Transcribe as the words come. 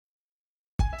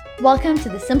Welcome to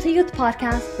the Simply Youth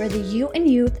podcast, where the U in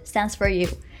youth stands for you.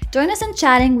 Join us in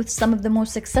chatting with some of the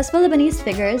most successful Lebanese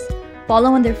figures.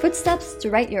 Follow in their footsteps to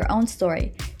write your own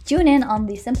story. Tune in on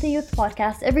the Simply Youth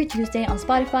podcast every Tuesday on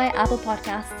Spotify, Apple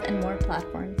Podcasts, and more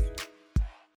platforms.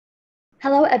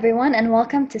 Hello, everyone, and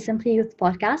welcome to Simply Youth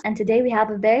podcast. And today we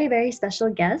have a very, very special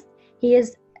guest. He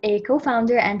is a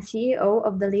co-founder and CEO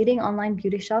of the leading online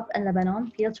beauty shop in Lebanon,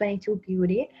 Field 22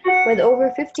 Beauty, with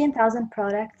over 15,000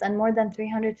 products and more than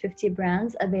 350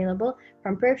 brands available,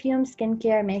 from perfume,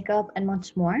 skincare, makeup, and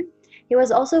much more. He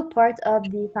was also part of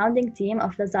the founding team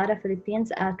of Lazada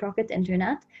Philippines at Rocket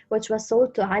Internet, which was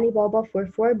sold to Alibaba for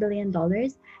 $4 billion.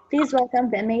 Please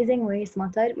welcome the amazing Maurice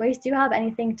Matar. Maurice, do you have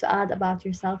anything to add about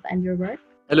yourself and your work?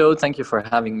 Hello, thank you for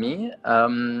having me.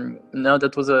 No,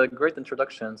 that was a great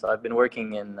introduction. So I've been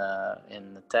working in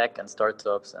tech and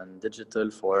startups and digital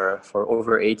for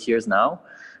over 8 years now,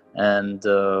 and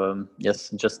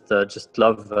yes, just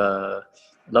love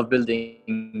building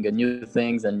new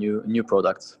things and new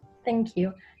products. Thank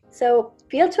you. So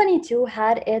Field 22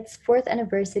 had its 4th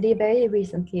anniversary very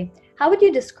recently. How would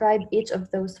you describe each of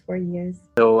those 4 years?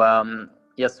 So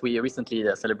yes, we recently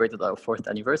celebrated our 4th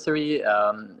anniversary.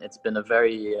 It's been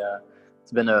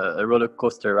a roller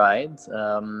coaster ride.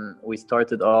 We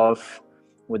started off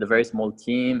with a very small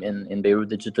team in Beirut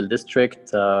Digital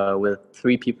District with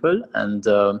 3 people, and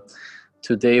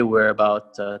today we're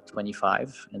about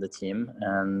 25 in the team.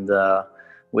 And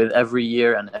with every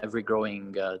year and every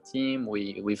growing team,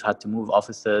 we've had to move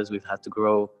offices, we've had to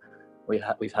grow.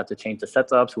 We've had to change the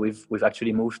setups. We've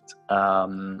actually moved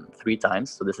 3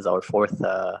 times, so this is our fourth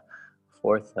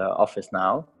office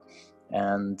now,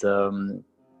 and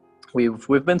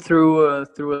we've been through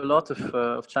a lot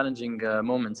of challenging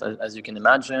moments, as you can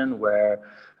imagine, where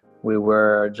we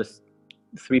were just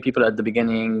 3 people at the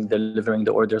beginning, delivering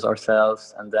the orders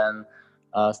ourselves, and then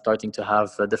starting to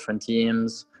have different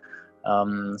teams,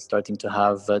 starting to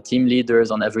have team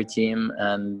leaders on every team,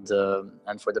 and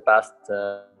for the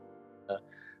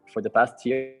past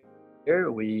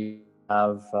year, we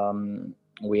have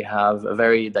a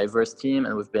very diverse team,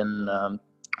 and we've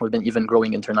been even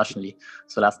growing internationally.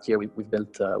 So last year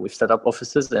we've set up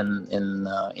offices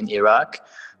in Iraq,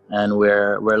 and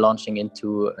we're launching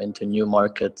into new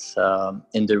markets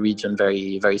in the region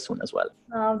very, very soon as well.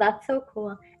 Oh, that's so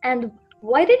cool. And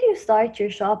why did you start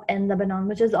your shop in Lebanon,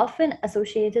 which is often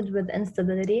associated with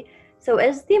instability? So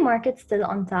is the market still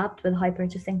untapped with high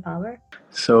purchasing power?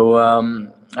 So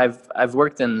I've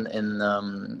worked in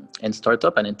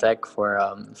startup and in tech for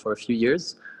a few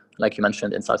years, like you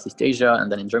mentioned, in Southeast Asia,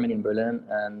 and then in Germany, in Berlin.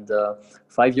 And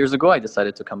 5 years ago, I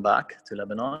decided to come back to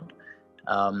Lebanon.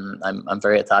 I'm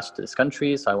very attached to this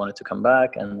country, so I wanted to come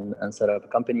back and set up a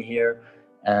company here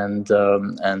and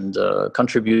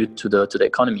contribute to the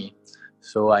economy.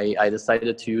 So I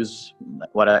decided to use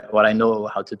what I know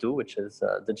how to do, which is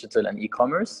digital and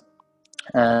e-commerce.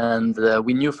 And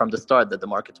we knew from the start that the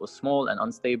market was small and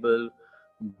unstable,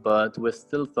 but we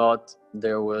still thought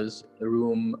there was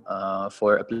room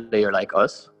for a player like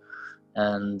us.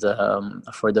 And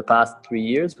for the past 3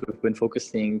 years, we've been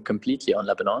focusing completely on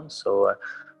Lebanon. So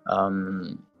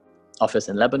office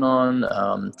in Lebanon,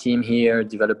 team here,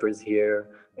 developers here,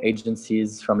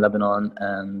 agencies from Lebanon,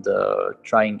 and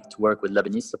trying to work with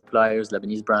Lebanese suppliers,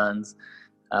 Lebanese brands.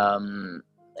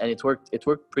 And it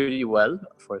worked pretty well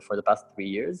for the past 3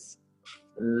 years.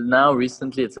 Now,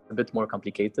 recently, it's a bit more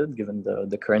complicated given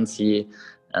the currency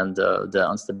and the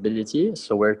instability.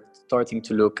 So we're starting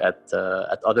to look at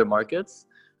other markets,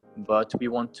 but we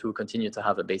want to continue to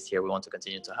have a base here. We want to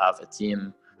continue to have a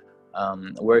team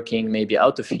working maybe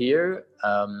out of here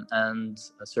and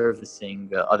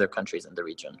servicing other countries in the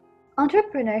region.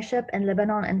 Entrepreneurship in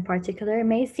Lebanon in particular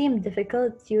may seem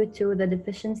difficult due to the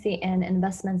deficiency in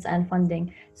investments and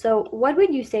funding. So what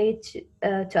would you say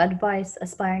to advise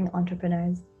aspiring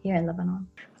entrepreneurs here in Lebanon?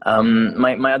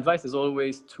 My advice is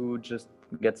always to just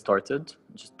get started,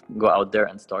 just go out there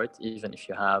and start, even if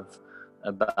you have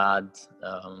a bad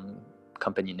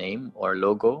company name or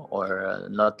logo or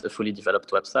not a fully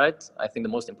developed website. I think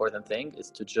the most important thing is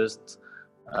to just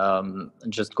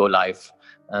go live.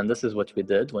 And this is what we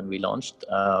did when we launched.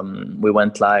 We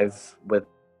went live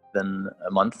within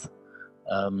a month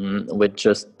with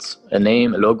just a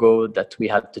name, a logo that we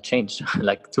had to change.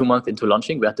 Like 2 months into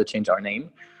launching, we had to change our name.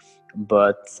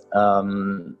 But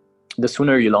the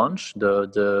sooner you launch,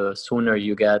 the sooner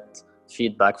you get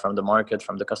feedback from the market,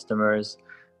 from the customers,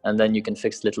 and then you can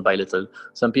fix little by little.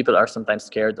 Some people are sometimes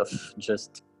scared of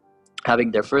just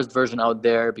having their first version out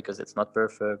there because it's not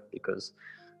perfect, because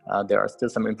there are still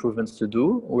some improvements to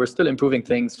do. We're still improving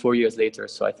things 4 years later.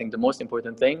 So I think the most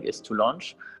important thing is to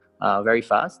launch very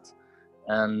fast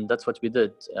And that's what we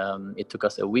did. It took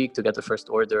us a week to get the first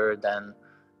order, then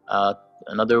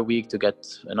another week to get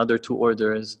another 2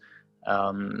 orders.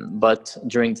 But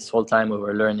during this whole time, we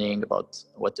were learning about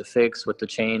what to fix, what to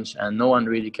change, and no one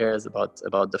really cares about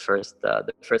the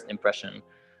first impression.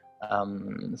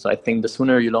 So I think the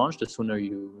sooner you launch, the sooner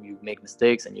you make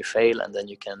mistakes and you fail, and then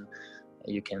you can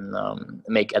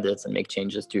make edits and make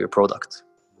changes to your product.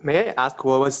 May I ask,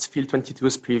 what was Field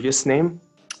 22's previous name?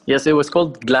 Yes, it was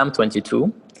called Glam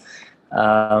 22.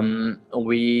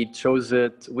 We chose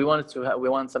it. We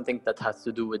want something that has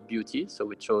to do with beauty, so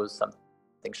we chose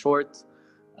something short.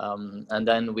 And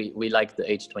then we liked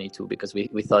the age 22 because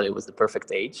we thought it was the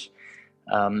perfect age.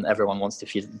 Everyone wants to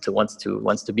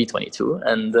be 22,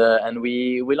 and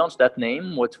we launched that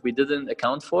name. What we didn't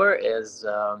account for is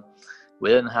we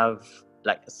didn't have,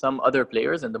 like, some other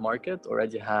players in the market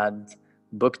already had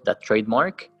booked that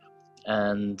trademark,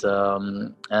 and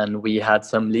we had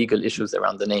some legal issues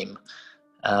around the name.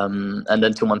 And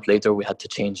then 2 months later, we had to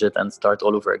change it and start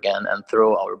all over again and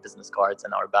throw our business cards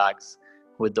and our bags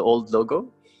with the old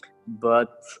logo.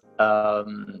 But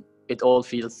it all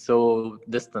feels so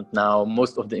distant now.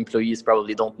 Most of the employees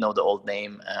probably don't know the old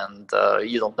name, and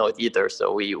you don't know it either.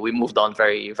 So we moved on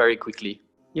very, very quickly.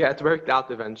 Yeah, it worked out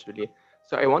eventually.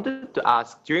 So I wanted to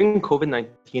ask, during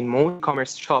COVID-19, most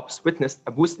e-commerce shops witnessed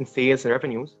a boost in sales and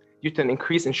revenues due to an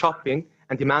increase in shopping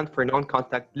and demand for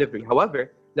non-contact delivery.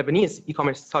 However, Lebanese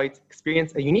e-commerce sites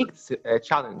experienced a unique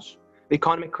challenge: the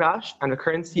economic crash and the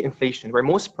currency inflation, where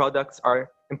most products are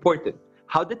imported.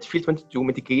 How did Field 22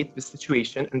 mitigate this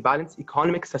situation and balance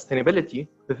economic sustainability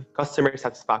with customer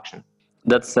satisfaction?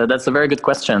 That's a very good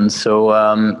question. So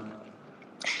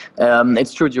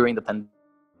it's true, during the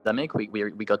pandemic,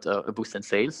 we got a boost in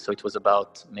sales. So it was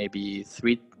about maybe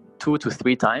 2 to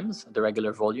 3 times the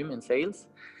regular volume in sales.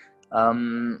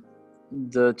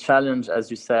 The challenge, as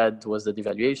you said, was the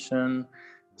devaluation.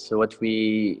 So what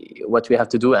we have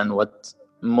to do, and what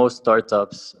most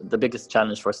startups, the biggest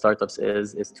challenge for startups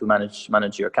is to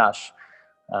manage your cash,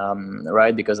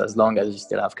 right? Because as long as you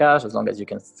still have cash, as long as you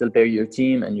can still pay your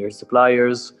team and your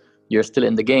suppliers, you're still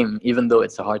in the game, even though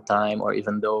it's a hard time, or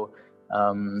even though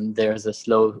there's a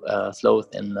sloth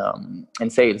in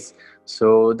sales.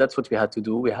 So that's what we had to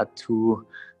do. We had to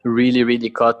really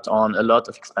cut on a lot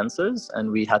of expenses, and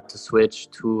we had to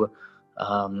switch to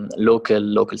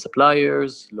local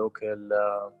suppliers, local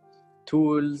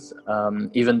tools,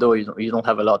 even though you don't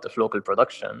have a lot of local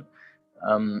production.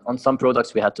 On some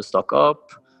products we had to stock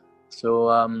up. So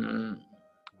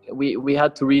we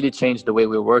had to really change the way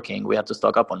we were working. We had to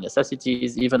stock up on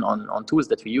necessities, even on tools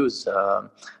that we use,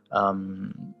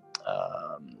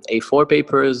 A4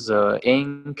 papers,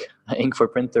 ink for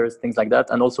printers, things like that,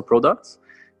 and also products.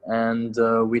 And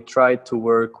we tried to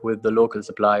work with the local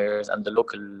suppliers and the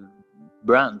local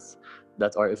brands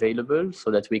that are available, so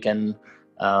that we can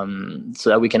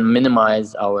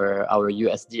minimize our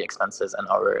USD expenses and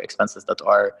our expenses that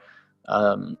are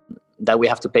that we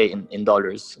have to pay in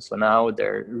dollars. So now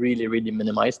they're really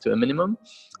minimized to a minimum.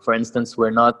 For instance,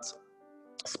 we're not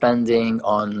spending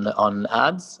on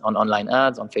ads, on online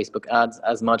ads, on Facebook ads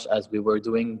as much as we were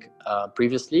doing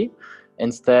previously.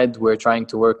 Instead, we're trying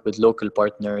to work with local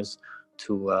partners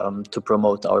to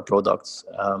promote our products,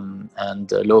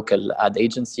 and local ad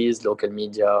agencies, local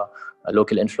media,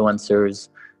 local influencers,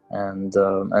 and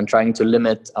trying to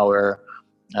limit our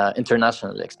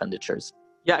international expenditures.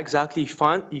 Yeah, exactly.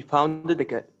 You found it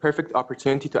like a perfect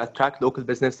opportunity to attract local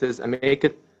businesses and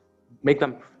make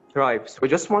them thrive. So I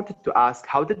just wanted to ask,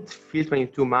 how did Field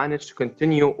 22 manage to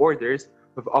continue orders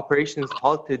with operations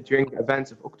halted during the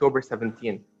events of October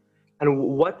 17? And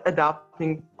what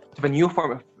adapting to the new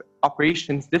form of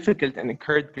operations difficult and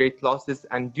incurred great losses?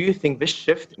 And do you think this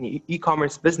shift in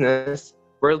e-commerce business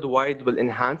worldwide will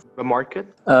enhance the market?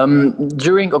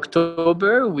 During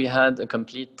October, we had a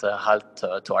complete halt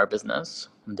to our business.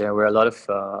 There were a lot of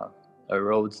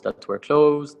roads that were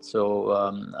closed. So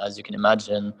as you can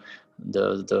imagine,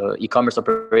 the e-commerce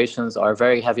operations are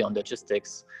very heavy on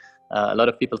logistics. A lot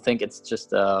of people think it's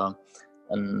just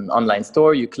an online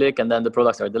store. You click and then the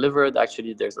products are delivered.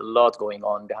 Actually, there's a lot going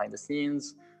on behind the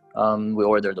scenes. We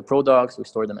order the products, we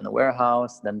store them in a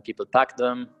warehouse, then people pack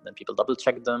them, then people double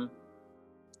check them,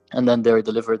 and then they're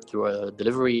delivered through a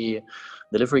delivery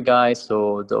guy.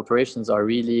 So the operations are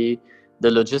really, the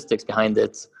logistics behind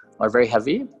it are very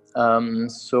heavy.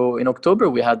 So in October,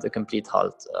 we had a complete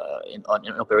halt in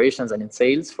operations and in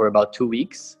sales for about 2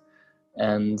 weeks.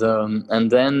 And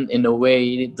then in a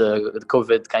way, the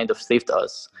COVID kind of saved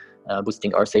us,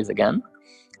 boosting our sales again.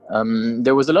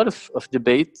 There was a lot of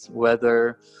debate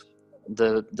whether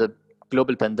the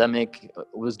global pandemic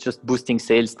was just boosting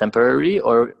sales temporarily,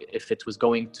 or if it was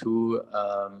going to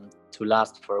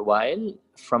last for a while.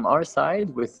 From our side,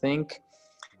 we think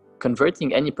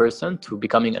converting any person to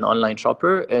becoming an online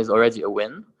shopper is already a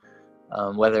win.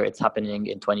 Whether it's happening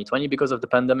in 2020 because of the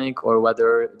pandemic, or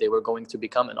whether they were going to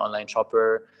become an online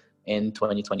shopper in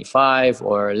 2025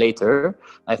 or later,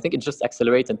 I think it just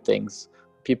accelerated things.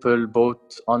 People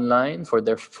bought online for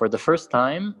the first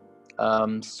time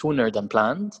sooner than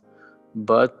planned,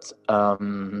 but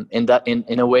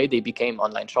in a way they became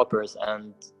online shoppers.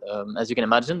 And as you can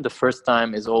imagine, the first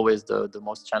time is always the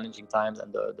most challenging times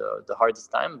and the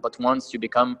hardest time. But once you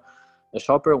become a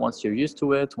shopper, once you're used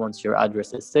to it, once your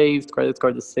address is saved, credit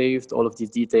card is saved, all of these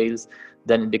details,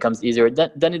 then it becomes easier.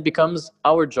 Then it becomes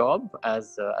our job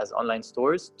as online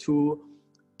stores to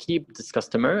keep this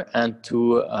customer and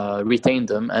to retain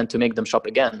them and to make them shop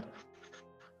again,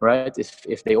 right?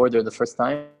 If they order the first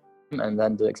time and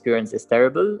then the experience is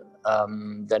terrible,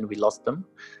 then we lost them.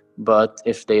 But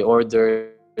if they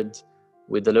ordered,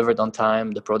 we delivered on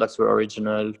time, the products were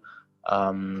original,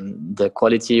 the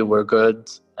quality were good,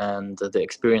 and the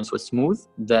experience was smooth,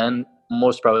 then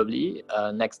most probably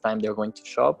next time they're going to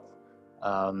shop,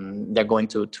 they're going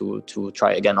to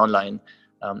try again online,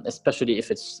 especially if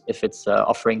it's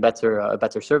offering a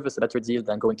better service, a better deal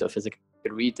than going to a physical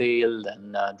retail,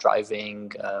 than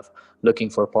driving, looking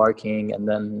for parking, and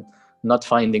then not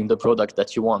finding the product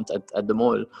that you want at the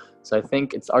mall. So I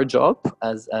think it's our job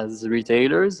as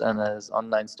retailers and as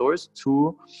online stores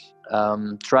to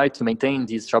try to maintain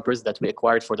these shoppers that we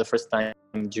acquired for the first time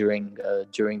during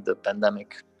the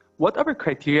pandemic. What other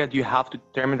criteria do you have to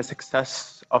determine the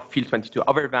success of Field 22,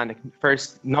 other than the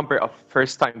first number of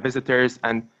first-time visitors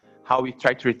and how we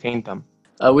try to retain them?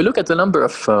 We look at a number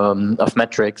of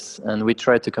metrics, and we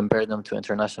try to compare them to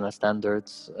international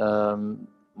standards.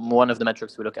 One of the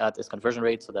metrics we look at is conversion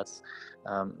rate. So that's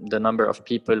the number of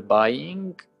people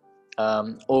buying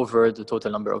over the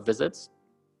total number of visits.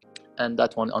 And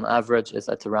that one on average is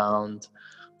at around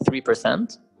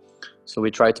 3%. So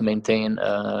we try to maintain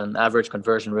an average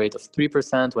conversion rate of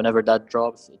 3%. Whenever that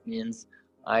drops, it means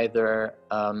either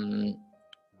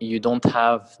you don't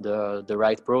have the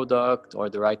right product or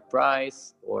the right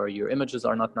price, or your images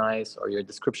are not nice, or your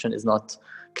description is not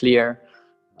clear,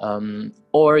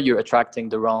 or you're attracting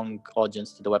the wrong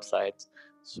audience to the website.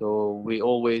 So we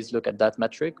always look at that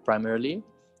metric primarily,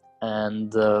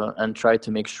 and try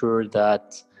to make sure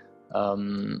that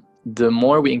the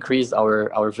more we increase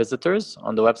our visitors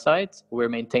on the website, we're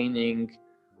maintaining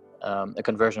a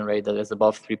conversion rate that is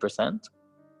above 3%.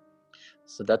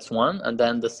 So that's one. And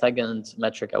then the second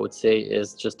metric I would say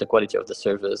is just the quality of the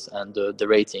service and the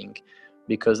rating.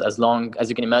 Because as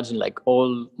you can imagine, like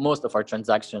most of our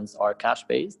transactions are cash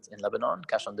based in Lebanon,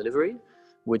 cash on delivery,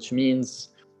 which means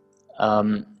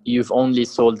you've only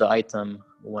sold the item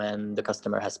when the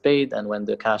customer has paid and when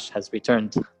the cash has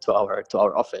returned to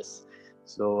our office.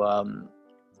 So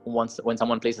when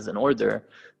someone places an order,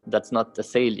 that's not the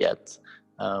sale yet.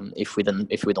 If we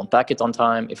don't pack it on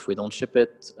time, if we don't ship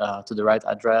it to the right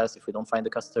address, if we don't find the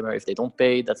customer, if they don't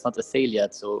pay, that's not a sale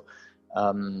yet. So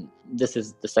this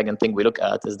is the second thing we look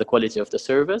at, is the quality of the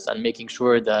service and making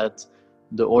sure that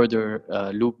the order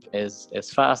loop is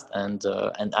fast and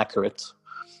accurate.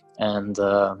 And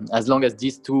as long as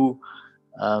these two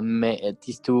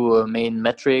main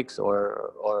metrics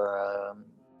or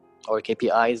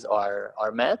KPIs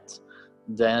are met,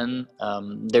 then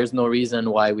there's no reason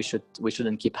why we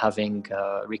shouldn't keep having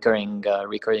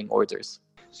recurring orders.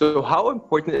 So how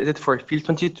important is it for Field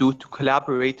 22 to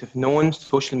collaborate with known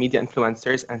social media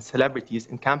influencers and celebrities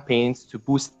in campaigns to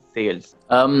boost sales?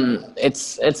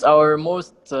 It's our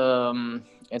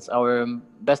it's our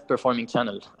best performing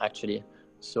channel, actually.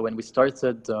 So when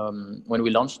we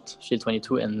launched Field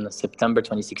 22 in September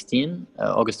 2016,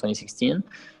 August 2016,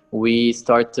 we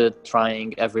started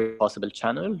trying every possible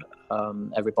channel,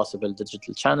 every possible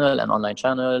digital channel and online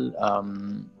channel,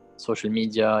 social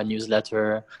media,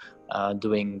 newsletter,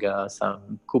 doing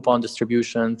some coupon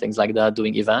distribution, things like that,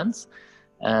 doing events.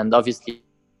 And obviously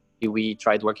we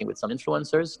tried working with some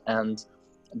influencers, and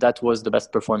that was the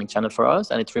best performing channel for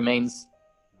us, and it remains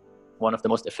one of the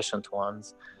most efficient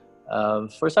ones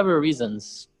for several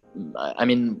reasons. I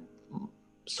mean,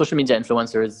 social media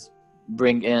influencers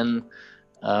bring in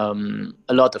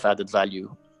a lot of added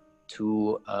value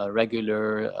to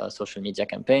regular social media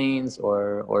campaigns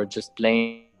or just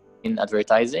plain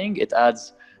advertising. It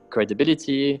adds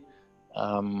credibility,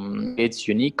 it's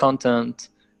unique content,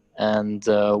 and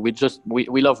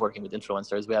we love working with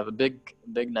influencers. We have a big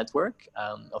network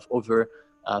of over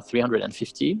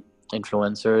 350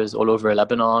 influencers all over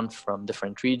Lebanon from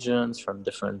different regions, from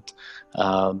different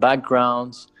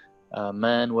backgrounds,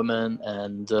 men, women,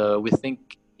 and we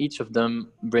think each of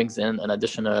them brings in an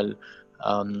additional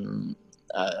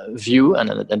view and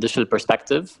an additional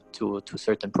perspective to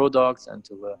certain products and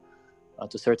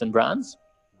to certain brands.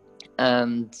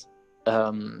 And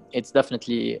it's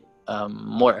definitely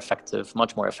more effective,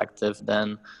 much more effective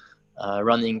than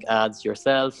running ads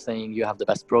yourself, saying you have the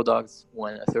best products.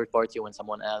 When a third party, when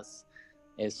someone else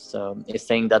is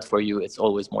saying that for you, it's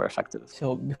always more effective.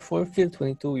 So before Field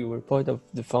 22, you were part of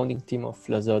the founding team of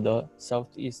Lazada,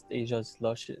 Southeast Asia's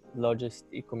largest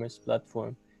e-commerce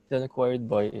platform, then acquired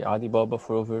by Alibaba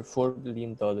for over $4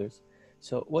 billion.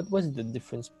 So what was the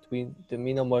difference between the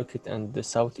MENA market and the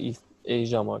Southeast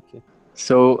Asia market?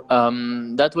 So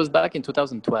that was back in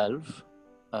 2012,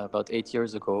 about 8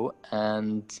 years ago,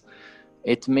 and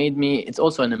it's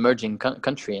also an emerging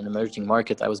country, an emerging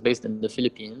market. I was based in the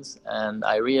Philippines, and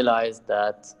I realized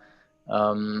that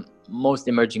most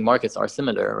emerging markets are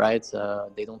similar, right?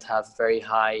 They don't have very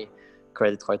high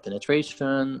credit card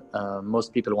penetration.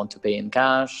 Most people want to pay in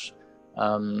cash.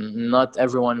 Not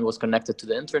everyone was connected to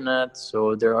the internet.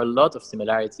 So there are a lot of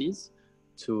similarities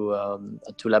to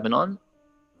Lebanon.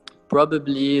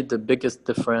 Probably the biggest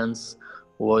difference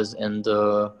was in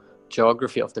the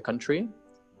geography of the country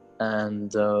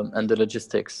and the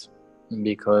logistics,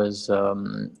 because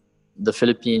the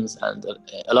Philippines and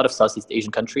a lot of Southeast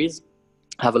Asian countries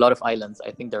have a lot of islands.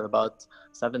 I think there are about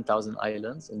 7,000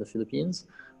 islands in the Philippines.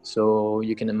 So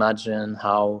you can imagine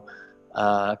how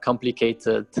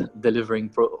complicated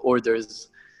delivering orders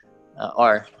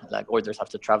are. Like, orders have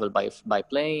to travel by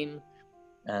plane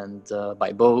and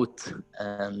by boat,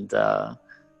 and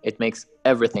it makes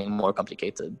everything more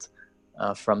complicated,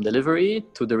 from delivery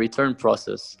to the return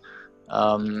process.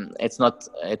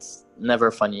 It's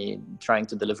never funny trying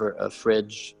to deliver a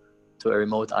fridge to a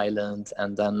remote island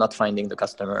and then not finding the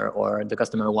customer, or the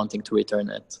customer wanting to return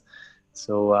it.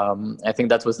 So I think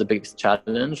that was the biggest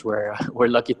challenge. Where we're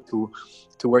lucky to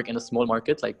work in a small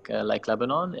market like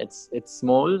Lebanon. It's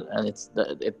small, and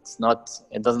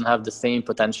it doesn't have the same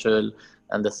potential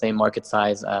and the same market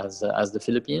size as the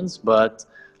Philippines, but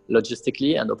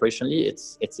logistically and operationally,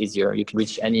 it's easier. You can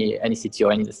reach any city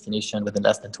or any destination within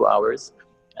less than 2 hours,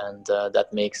 and that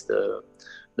makes the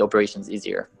operations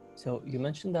easier. So you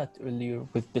mentioned that earlier.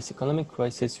 With this economic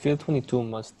crisis, Field 22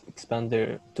 must expand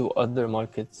to other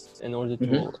markets in order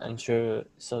to ensure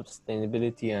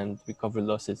sustainability and recover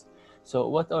losses. So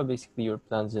what are basically your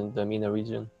plans in the MENA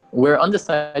region? We're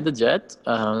undecided yet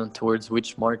towards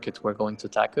which market we're going to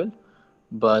tackle,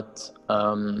 but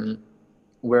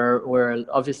we're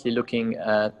obviously looking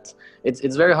at.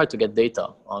 It's very hard to get data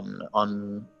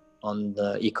on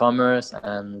the e-commerce,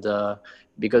 and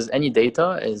because any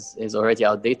data is already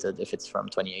outdated. If it's from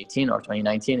 2018 or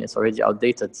 2019, it's already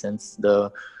outdated since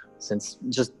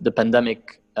just the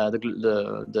pandemic,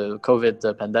 the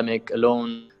COVID pandemic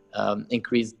alone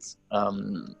increased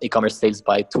e-commerce sales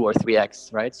by 2 or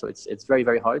 3x, right? So it's very,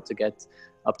 very hard to get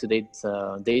up-to-date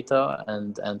data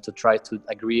and to try to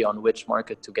agree on which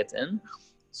market to get in.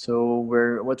 So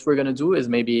what we're going to do is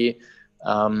maybe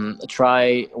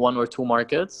try 1 or 2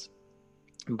 markets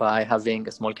by having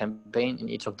a small campaign in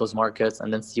each of those markets,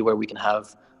 and then see where we can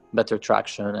have better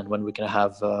traction and when we can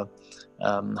have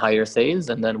higher sales,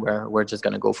 and then we're just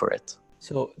going to go for it.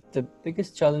 So the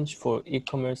biggest challenge for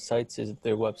e-commerce sites is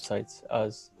their websites,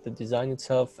 as the design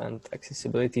itself and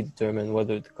accessibility determine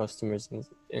whether the customer is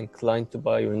inclined to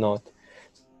buy or not.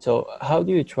 So how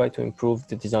do you try to improve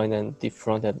the design and the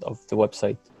front end of the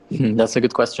website? That's a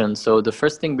good question. So the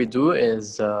first thing we do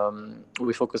is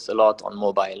we focus a lot on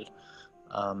mobile.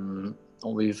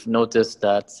 We've noticed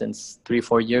that since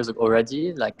 3-4 years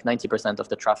already, like 90% of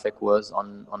the traffic was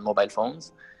on mobile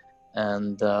phones,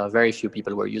 and very few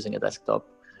people were using a desktop.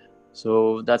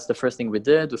 So that's the first thing we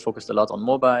did. We focused a lot on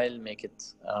mobile, make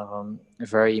it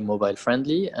very mobile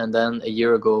friendly. And then a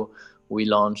year ago, we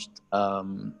launched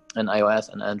an iOS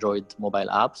and Android mobile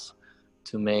apps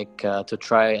to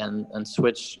try and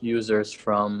switch users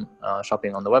from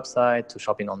shopping on the website to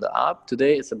shopping on the app.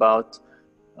 Today, it's about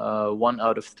 1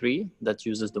 out of 3 that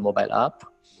uses the mobile app,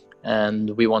 and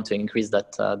we want to increase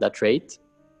that rate.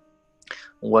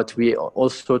 What we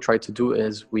also try to do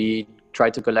is we try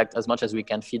to collect as much as we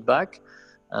can feedback,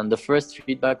 and the first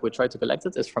feedback we try to collect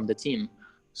is from the team.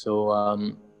 So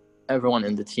everyone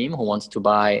in the team who wants to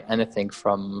buy anything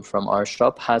from our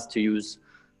shop has to use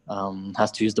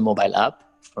the mobile app,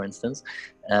 for instance,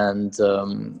 and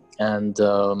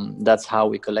that's how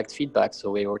we collect feedback. So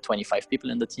we were 25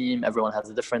 people in the team. Everyone has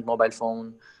a different mobile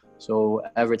phone. So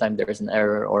every time there is an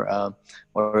error or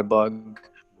a bug,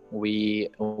 we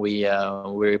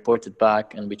report it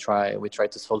back, and we try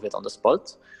to solve it on the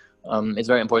spot. It's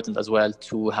very important as well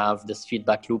to have this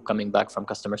feedback loop coming back from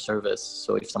customer service.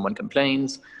 So if someone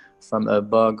complains from a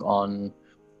bug on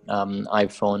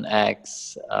iPhone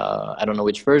X, I don't know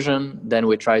which version, then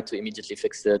we try to immediately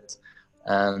fix it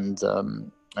and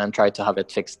try to have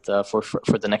it fixed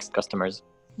for the next customers.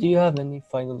 Do you have any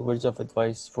final words of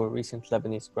advice for recent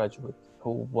Lebanese graduates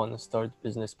who want to start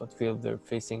business but feel they're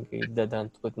facing a dead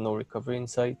end with no recovery in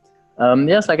sight?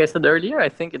 Yes, like I said earlier, I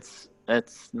think it's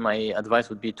my advice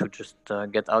would be to just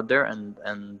get out there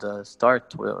and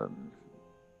start with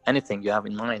anything you have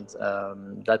in mind.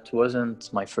 That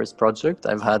wasn't my first project.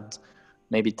 I've had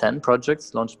maybe 10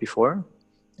 projects launched before,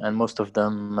 and most of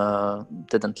them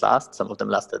didn't last. Some of them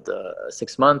lasted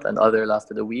 6 months, and other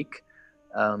lasted a week.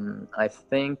 I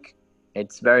think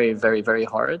it's very, very, very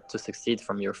hard to succeed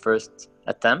from your first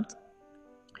attempt.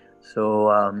 So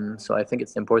I think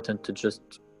it's important to just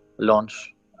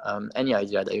launch any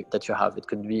idea that you have. It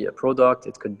could be a product,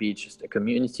 it could be just a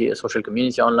community, a social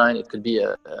community online, it could be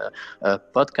a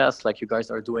podcast like you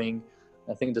guys are doing.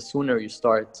 I think the sooner you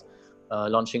start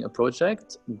launching a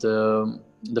project,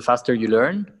 the faster you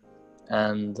learn,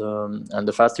 and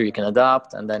the faster you can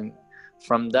adapt. And then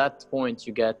from that point,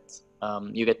 you get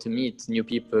to meet new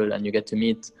people, and you get to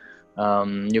meet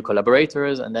new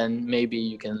collaborators, and then maybe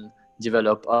you can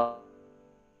develop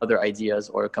other ideas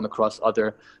or come across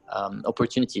other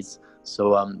opportunities. So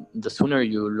the sooner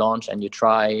you launch and you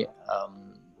try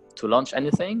to launch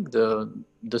anything,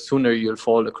 the sooner you'll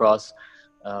fall across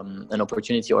an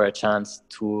opportunity or a chance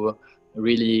to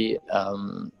really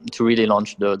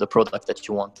launch the product that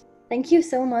you want. Thank you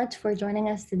so much for joining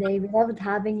us today. We loved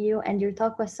having you, and your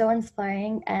talk was so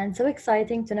inspiring and so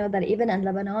exciting to know that even in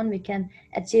Lebanon we can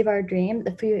achieve our dream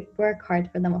if we work hard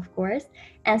for them, of course.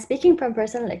 And speaking from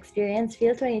personal experience,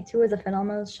 Field 22 is a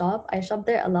phenomenal shop. I shop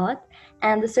there a lot,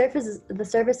 and the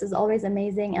service is always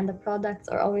amazing, and the products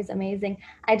are always amazing.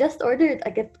 I just ordered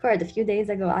a gift card a few days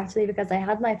ago, actually, because I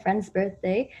had my friend's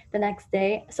birthday the next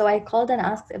day. So I called and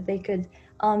asked if they could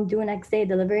do next day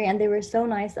delivery, and they were so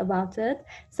nice about it.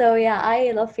 So yeah,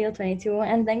 I love Field 22,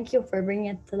 and thank you for bringing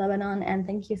it to Lebanon, and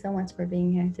thank you so much for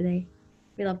being here today.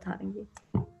 We loved having you.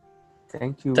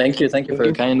 Thank you. Thank you for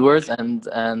your kind words, and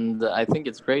I think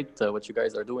it's great what you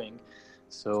guys are doing.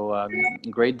 So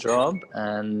great job,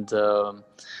 and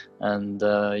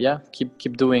yeah,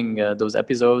 keep doing those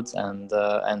episodes, and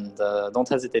don't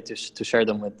hesitate to share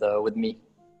them with me.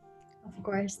 Of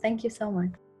course, thank you so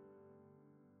much.